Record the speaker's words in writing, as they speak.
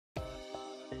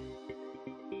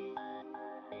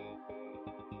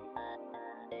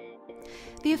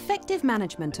The effective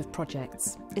management of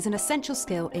projects is an essential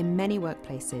skill in many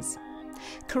workplaces.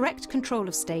 Correct control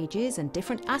of stages and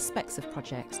different aspects of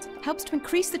projects helps to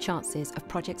increase the chances of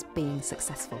projects being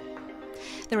successful.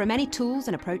 There are many tools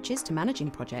and approaches to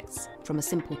managing projects, from a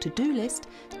simple to-do list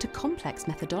to complex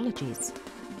methodologies.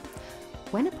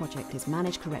 When a project is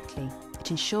managed correctly, it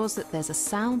ensures that there's a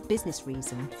sound business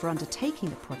reason for undertaking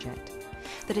the project,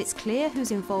 that it's clear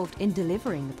who's involved in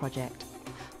delivering the project,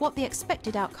 what the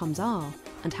expected outcomes are,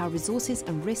 and how resources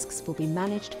and risks will be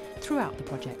managed throughout the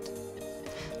project.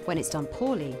 When it's done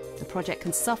poorly, the project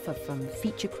can suffer from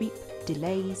feature creep,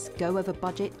 delays, go over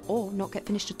budget, or not get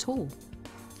finished at all.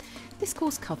 This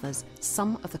course covers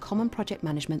some of the common project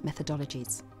management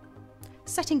methodologies: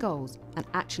 setting goals and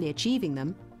actually achieving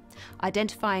them,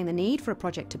 identifying the need for a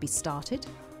project to be started,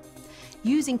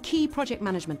 using key project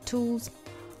management tools,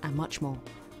 and much more.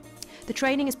 The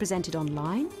training is presented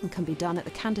online and can be done at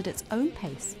the candidate's own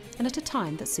pace and at a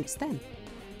time that suits them.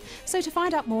 So to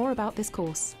find out more about this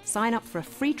course, sign up for a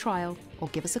free trial or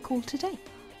give us a call today.